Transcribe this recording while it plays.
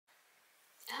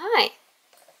Hi.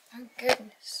 Oh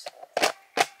goodness.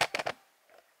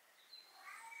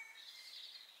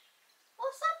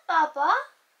 What's up, Baba?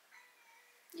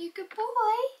 You good boy?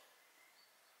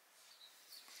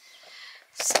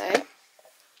 So,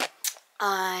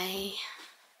 I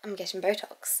am getting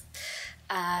Botox,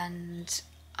 and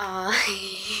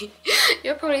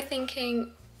you're probably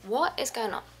thinking, what is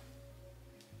going on?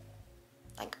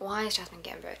 Like, why is Jasmine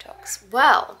getting Botox?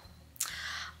 Well,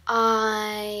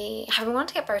 I have been wanting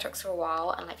to get Botox for a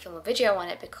while and like film a video on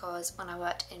it, because when I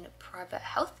worked in private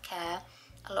healthcare,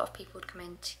 a lot of people would come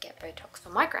in to get Botox for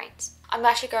migraines. I'm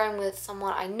actually going with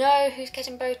someone I know who's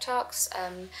getting Botox,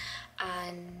 and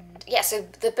yeah, so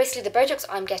basically the Botox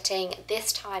I'm getting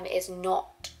this time is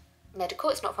not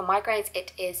medical, it's not for migraines,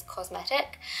 it is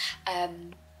cosmetic.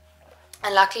 And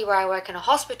luckily where I work in a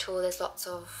hospital, there's lots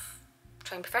of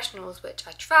trained professionals which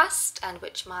I trust and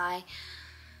which my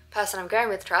person I'm going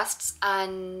with trusts,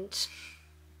 and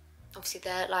obviously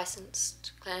they're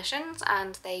licensed clinicians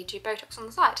and they do Botox on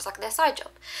the side. It's like their side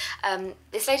job.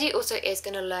 This lady also is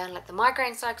going to learn like the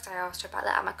migraine side, because I asked her about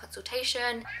that at my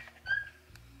consultation.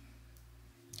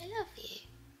 I love you.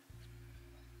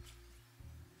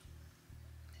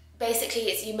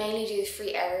 Basically, you mainly do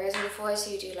 3 areas in your forehead.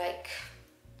 So you do like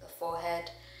the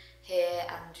forehead, here,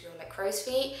 and your like crow's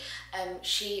feet.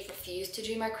 She refused to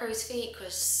do my crow's feet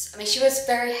because, I mean, she was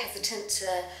very hesitant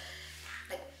to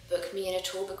like book me in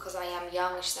at all because I am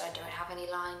young, and she said I don't have any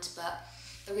lines. But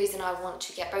the reason I want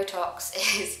to get Botox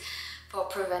is for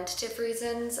preventative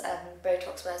reasons.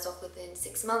 Botox wears off within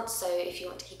 6 months, so if you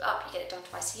want to keep it up, you get it done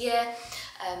twice a year.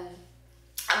 And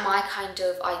my kind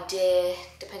of idea,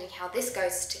 depending how this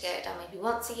goes, is to get it done maybe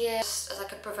once a year, just as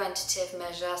like a preventative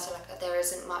measure, so like there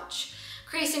isn't much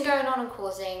creasing going on and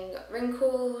causing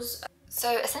wrinkles.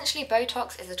 So essentially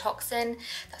Botox is a toxin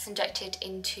that's injected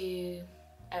into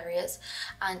areas,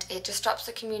 and it disrupts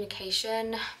the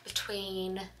communication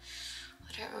between,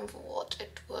 I don't remember what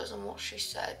it was and what she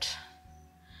said,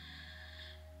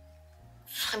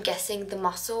 I'm guessing the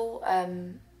muscle,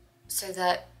 so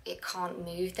that it can't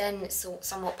move then, it's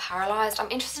somewhat paralysed.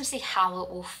 I'm interested to see how it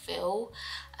will feel.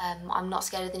 I'm not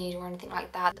scared of the needle or anything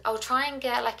like that. I'll try and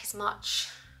get like as much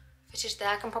footage there.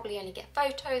 I can probably only get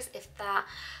photos, if that.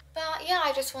 But yeah,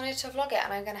 I just wanted to vlog it,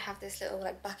 and I'm going to have this little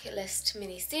like bucket list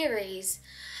mini series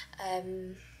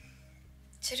to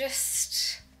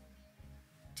just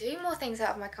do more things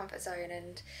out of my comfort zone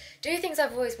and do things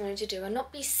I've always wanted to do, and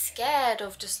not be scared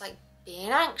of just like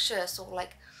being anxious or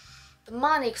like the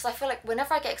money, because I feel like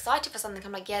whenever I get excited for something,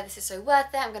 I'm like, yeah, this is so worth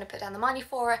it, I'm going to put down the money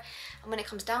for it, and when it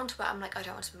comes down to it, I'm like, I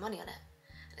don't want to spend money on it.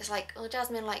 And it's like, oh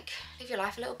Jasmine, like, live your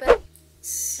life a little bit.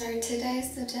 So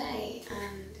today's the day,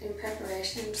 and in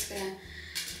preparation I'm just going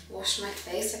to wash my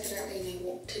face. Like, I don't really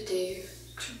know what to do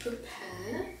to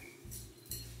prepare,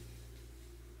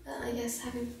 but I guess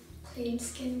having clean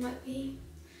skin might be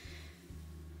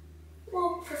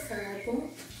more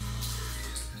preferable.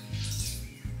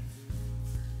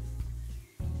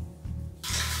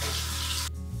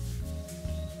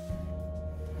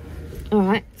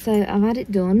 Alright, so I've had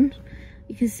it done.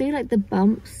 You can see like the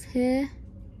bumps here.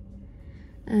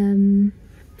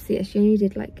 So yeah, she only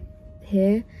did like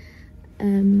here.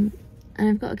 And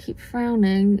I've got to keep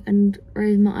frowning and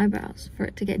raise my eyebrows for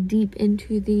it to get deep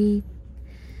into the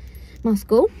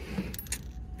muscle.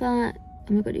 But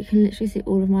oh my god, you can literally see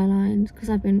all of my lines because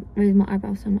I've been raising my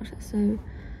eyebrows so much. That's so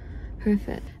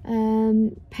perfect.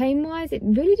 Pain wise, it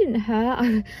really didn't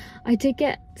hurt. I did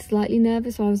get slightly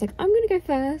nervous, so I was like, I'm gonna go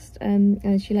first,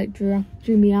 and she like drew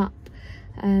me up,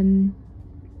 and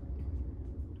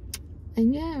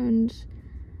yeah, and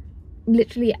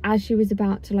literally as she was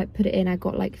about to like put it in, I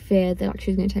got like fear that like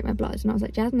she was gonna take my blood, and I was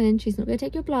like, Jasmine, she's not gonna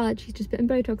take your blood, she's just putting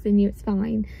Botox in you, it's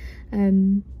fine.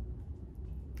 And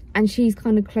she's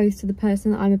kind of close to the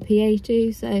person that I'm a PA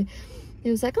to, so it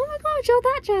was like, oh my god, you're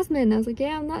that Jasmine. I was like,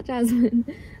 yeah, I'm that Jasmine.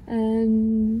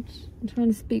 And I'm trying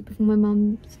to speak before my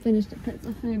mum's finished at Pets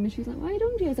at Home, and she's like, why are you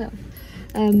doing to yourself?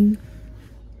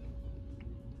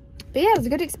 But yeah, it was a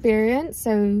good experience.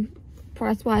 So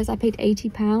price wise, I paid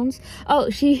 £80. Oh,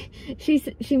 she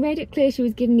made it clear she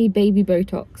was giving me baby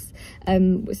Botox.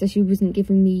 So she wasn't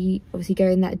giving me obviously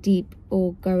going that deep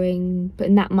or putting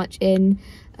that much in.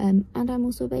 And I'm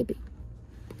also a baby.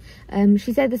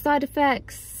 She said the side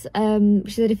effects,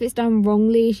 she said if it's done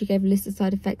wrongly, she gave a list of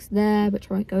side effects there, which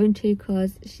I won't go into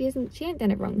because she ain't done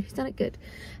it wrong, she's done it good.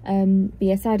 But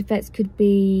yeah, side effects could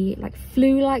be like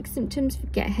flu-like symptoms,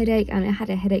 get a headache, and I had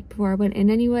a headache before I went in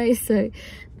anyway, so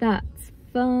that's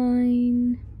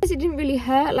fine. It didn't really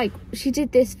hurt. Like, she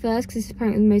did this first because this is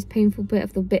apparently the most painful bit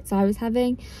of the bits I was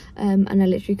having, and I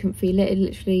literally couldn't feel it. It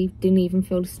literally didn't even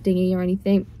feel stingy or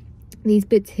anything. these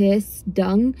bits here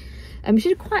stung. She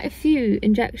did quite a few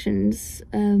injections.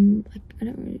 I don't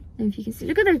really know if you can see.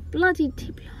 Look at those bloody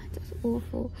deep lines. That's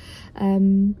awful.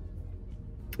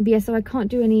 But yeah, so I can't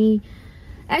do any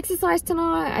exercise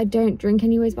tonight. I don't drink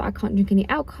anyways, but I can't drink any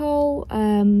alcohol.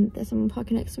 There's someone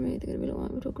parking next to me. They're gonna be like, why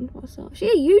am I talking to myself? She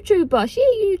a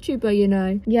YouTuber, you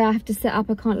know. Yeah, I have to sit up.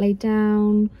 I can't lay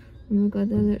down. Oh my god,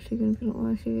 they're literally gonna be like,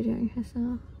 why is she videoing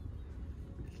herself?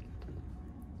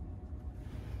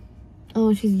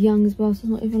 Oh, she's young as well, so it's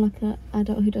not even like an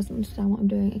adult who doesn't understand what I'm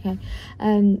doing. Okay.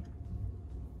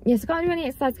 Yes, I can't do any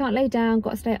exercise, can't lay down, got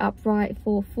to stay upright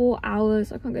for 4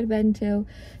 hours. I can't go to bed until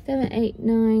 7, 8,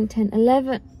 9, 10,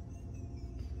 11.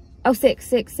 Oh, 6,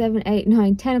 7, 8,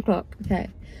 9, 10 o'clock. Okay.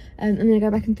 I'm gonna go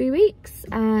back in 3 weeks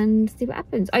and see what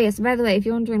happens. Oh yes, by the way, if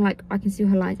you're wondering, like, I can see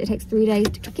her lines, it takes 3 days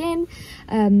to kick in.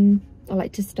 I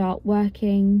like to start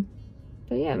working.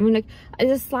 But yeah, I mean, like,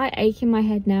 there's a slight ache in my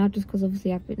head now, just because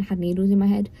obviously I've had needles in my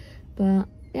head. But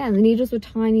yeah, the needles were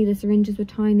tiny, the syringes were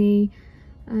tiny.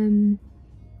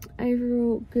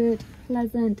 Overall good,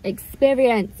 pleasant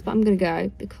experience. But I'm gonna go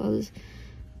because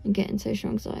I'm getting social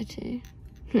anxiety.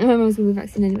 My mum's gonna be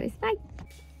vaccinated anyways. Bye.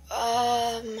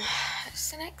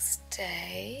 It's the next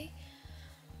day.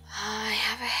 I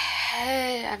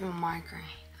have a migraine.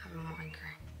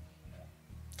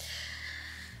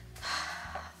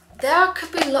 There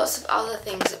could be lots of other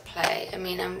things at play. I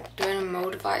mean, I'm doing a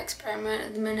Moldavite experiment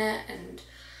at the minute and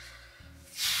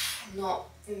I'm not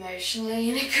emotionally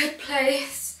in a good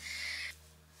place.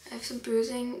 I have some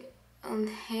bruising on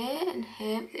here and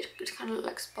here. It kind of look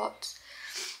like spots.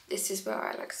 This is where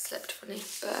I like slipped funny,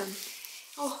 but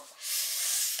oh,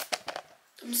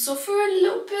 I'm suffering a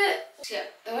little bit. Yeah,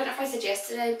 I don't know if I said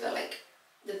yesterday, but like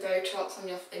the Botox on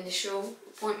your initial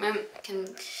appointment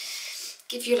can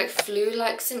give you like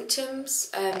flu-like symptoms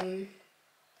for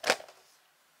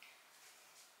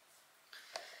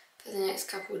the next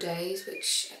couple of days,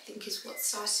 which I think is what's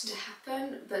starting to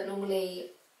happen. But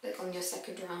normally, like on your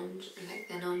second round and like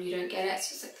then on, you don't get it.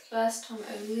 So it's like the first time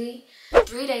only.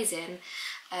 3 days in,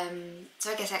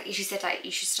 so I guess like, she said like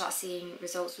you should start seeing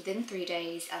results within 3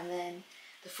 days, and then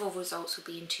the full results will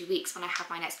be in 2 weeks when I have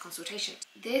my next consultation.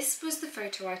 This was the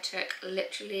photo I took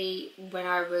literally when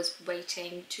I was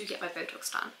waiting to get my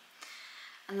Botox done.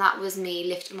 And that was me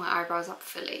lifting my eyebrows up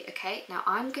fully, okay? Now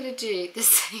I'm gonna do the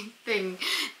same thing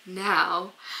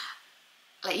now.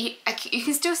 Like you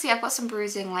can still see I've got some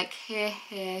bruising like here.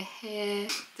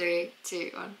 3,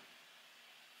 2, 1.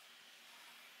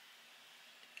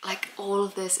 Like all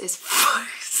of this is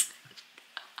frozen.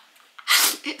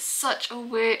 It's such a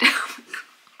weird, oh my god.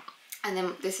 And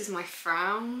then this is my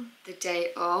frown the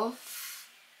day of,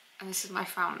 and this is my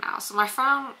frown now. So my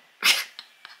frown,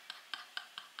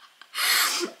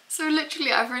 so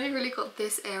literally I've really got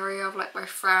this area of like my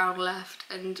frown left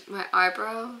and my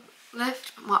eyebrow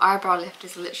lift. My eyebrow lift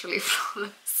is literally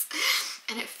flawless.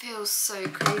 And it feels so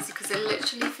crazy because it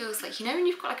literally feels like, you know when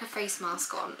you've got like a face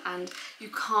mask on and you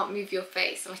can't move your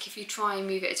face, and like if you try and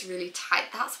move it, it's really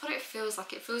tight. That's what it feels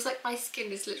like. It feels like my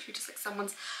skin is literally just like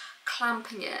someone's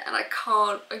clamping it, and I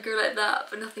can't. I go like that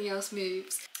but nothing else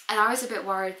moves. And I was a bit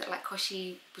worried that like, cause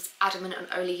she was adamant on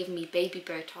only giving me baby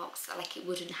Botox, that like it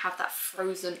wouldn't have that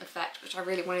frozen effect, which I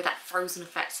really wanted that frozen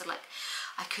effect, so like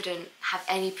I couldn't have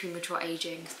any premature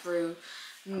aging through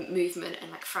movement and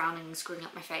like frowning and screwing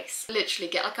up my face. Literally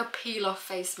get like a peel off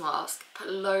face mask, put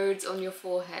loads on your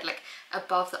forehead, like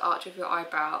above the arch of your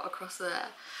eyebrow across there,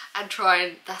 and try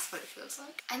and, that's what it feels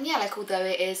like. And yeah, like although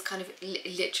it is kind of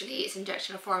literally it's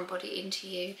injecting a foreign body into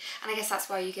you, and I guess that's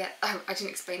why you get, oh, I didn't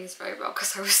explain this very well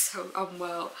because I was so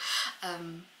unwell.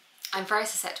 I'm very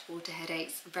susceptible to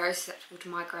headaches, very susceptible to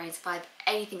migraines. If I have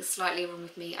anything slightly wrong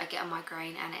with me, I get a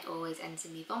migraine and it always ends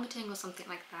in me vomiting or something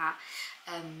like that.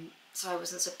 So I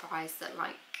wasn't surprised that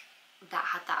like that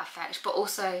had that effect. But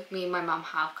also me and my mum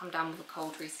have come down with a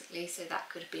cold recently, so that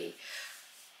could be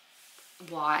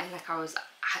why. Like I was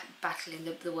battling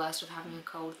the worst of having a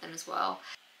cold then as well.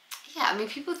 Yeah, I mean,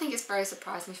 people think it's very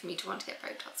surprising for me to want to get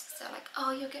Botox because they're like,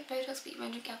 oh, you'll get Botox but you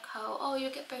won't drink alcohol. Oh,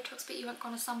 you'll get Botox but you won't go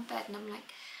on a sunbed. And I'm like,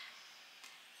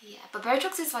 yeah, but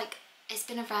Botox is like, it's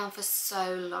been around for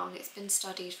so long. It's been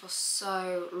studied for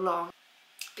so long.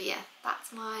 But yeah,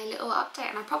 that's my little update,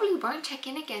 and I probably won't check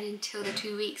in again until the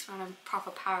 2 weeks when I'm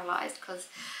proper paralysed because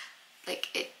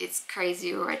like it's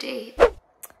crazy already.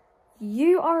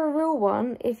 You are a real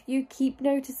one if you keep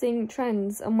noticing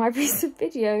trends on my recent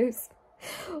videos.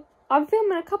 I'm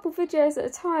filming a couple videos at a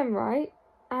time, right?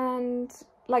 And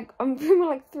like I'm filming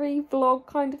like 3 vlog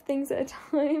kind of things at a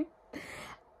time.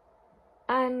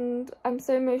 And I'm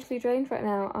so emotionally drained right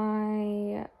now.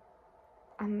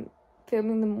 I'm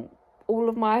filming them all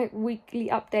of my weekly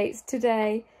updates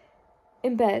today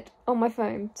in bed on my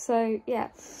phone. So yeah,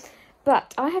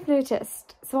 but I have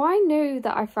noticed, so I knew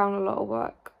that I found a lot of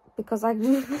work because I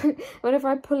whenever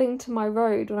I pull into my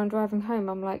road when I'm driving home,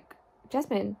 I'm like,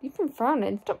 Jasmine, you've been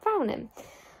frowning, stop frowning.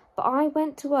 But I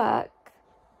went to work,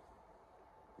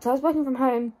 so I was working from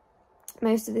home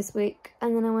most of this week,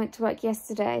 and then I went to work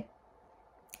yesterday,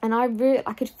 and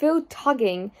I could feel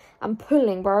tugging and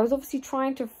pulling where I was obviously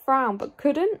trying to frown but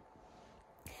couldn't,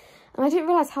 and I didn't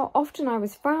realise how often I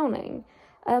was frowning.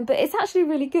 But it's actually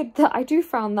really good that I do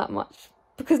frown that much,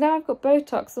 because now I've got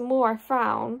Botox, the more I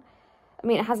frown, I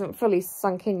mean, it hasn't fully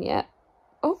sunk in yet.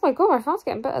 Oh my god, my frown's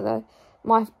getting better though.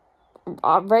 My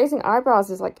raising eyebrows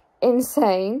is like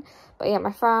insane, but yeah,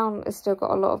 my frown has still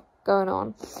got a lot of going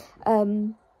on.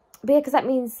 But yeah, because that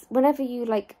means whenever you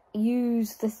like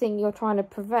use the thing you're trying to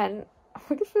prevent,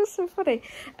 it feels so funny,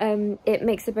 it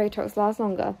makes the Botox last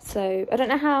longer. So I don't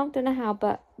know how,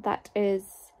 but that is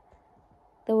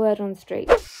the word on the street.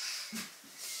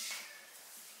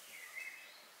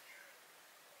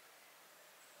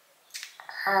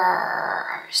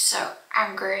 I'm so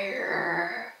angry.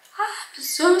 I'm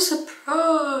so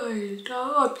surprised.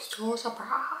 I'm so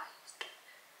surprised.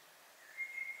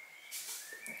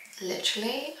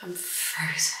 Literally, I'm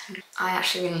frozen. I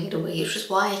actually really need a wee, which is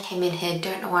why I came in here.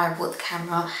 Don't know why I bought the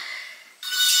camera.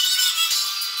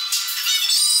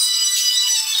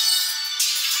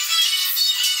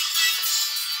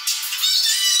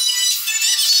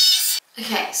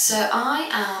 Okay, so I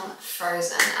am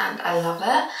frozen and I love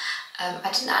it.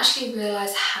 I didn't actually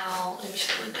realise how, let me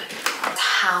shut the window,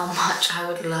 how much I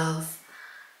would love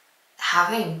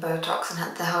having Botox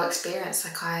and the whole experience.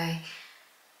 Like I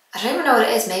don't even know what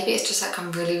it is. Maybe it's just like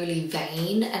I'm really, really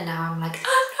vain and now I'm like,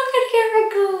 I'm not gonna get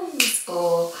wrinkles.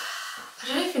 Or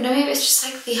I don't even know, maybe it's just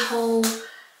like the whole,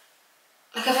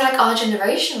 like I feel like our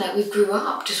generation, like we grew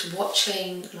up just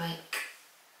watching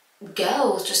like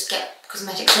girls just get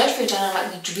cosmetic surgery done and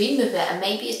like we dream of it, and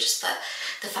maybe it's just that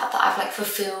the fact that I've like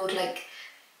fulfilled like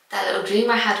that little dream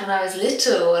I had when I was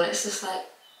little, and it's just like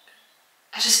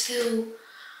I just feel,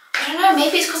 I don't know,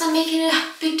 maybe it's because I'm making a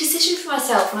big decision for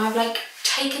myself and I've like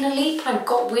taken a leap and I've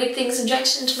got weird things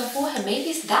injected into my forehead. Maybe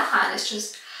it's that, and it's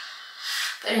just,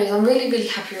 but anyways, I'm really, really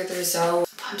happy with the result.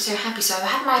 I'm so happy. So I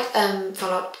had my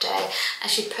follow-up day. I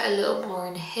should put a little more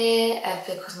in here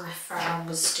because my frown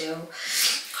was still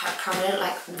quite prominent.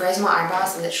 Like raising my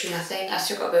eyebrows and literally nothing. I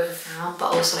still got a bit of a frown,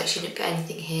 but also like she didn't put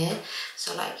anything here.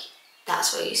 So like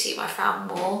that's where you see my frown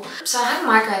more. So I had a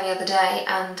migraine the other day,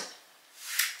 and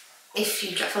if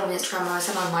you follow me on Instagram, I always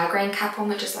have my migraine cap on,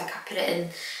 which is like I put it in.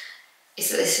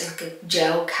 This is like a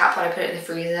gel cap, but I put it in the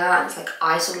freezer, and it's like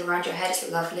ice all around your head. It's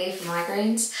lovely for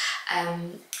migraines.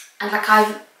 And like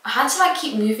I had to like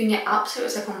keep moving it up so it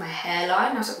was like on my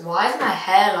hairline. I was like, why is my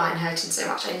hairline hurting so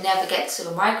much? I never get to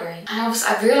a migraine. And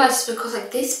I realised it's because like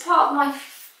this part of my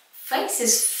face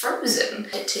is frozen.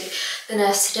 I went to the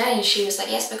nurse today and she was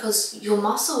like, yes, because your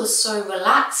muscle is so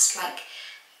relaxed, like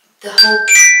the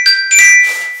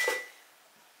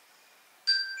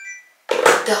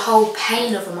whole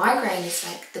pain of a migraine is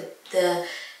like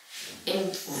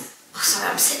sorry,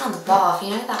 I'm sitting on the bath,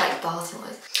 you know that like bath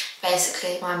noise?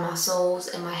 Basically my muscles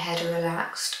in my head are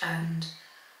relaxed, and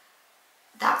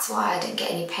that's why I didn't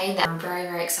get any pain there. I'm very,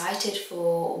 very excited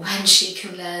for when she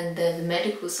can learn the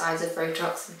medical sides of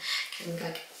Botox and can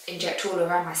like inject all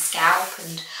around my scalp,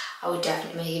 and I would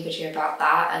definitely make a video about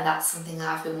that. And that's something that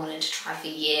I've been wanting to try for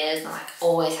years, and like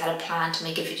always had a plan to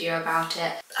make a video about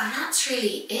it. And that's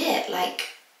really it. Like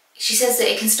she says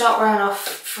that it can start wearing off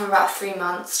from about 3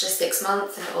 months to 6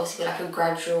 months, and it'll also be like a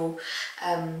gradual,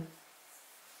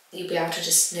 you'll be able to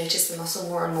just notice the muscle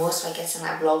more and more. So I guess in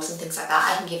like vlogs and things like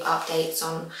that, I can give updates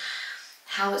on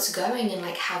how it's going and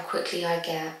like how quickly I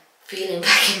get feeling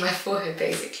back in my forehead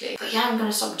basically. But yeah, I'm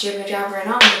gonna stop jibber jabbering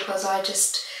on because I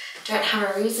just don't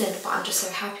have a reason, but I'm just so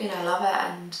happy and I love it.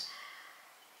 And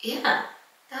yeah,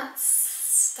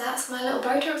 that's my little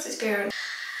Botox experience.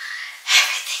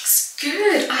 Everything's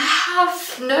good. I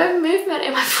have no movement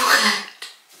in my forehead.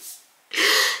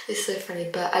 It's so funny,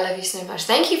 but I love you so much.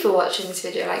 Thank you for watching this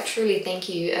video, like truly thank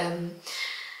you.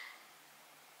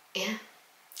 Yeah.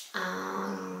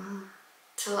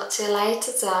 Talk to you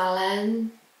later,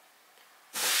 darling.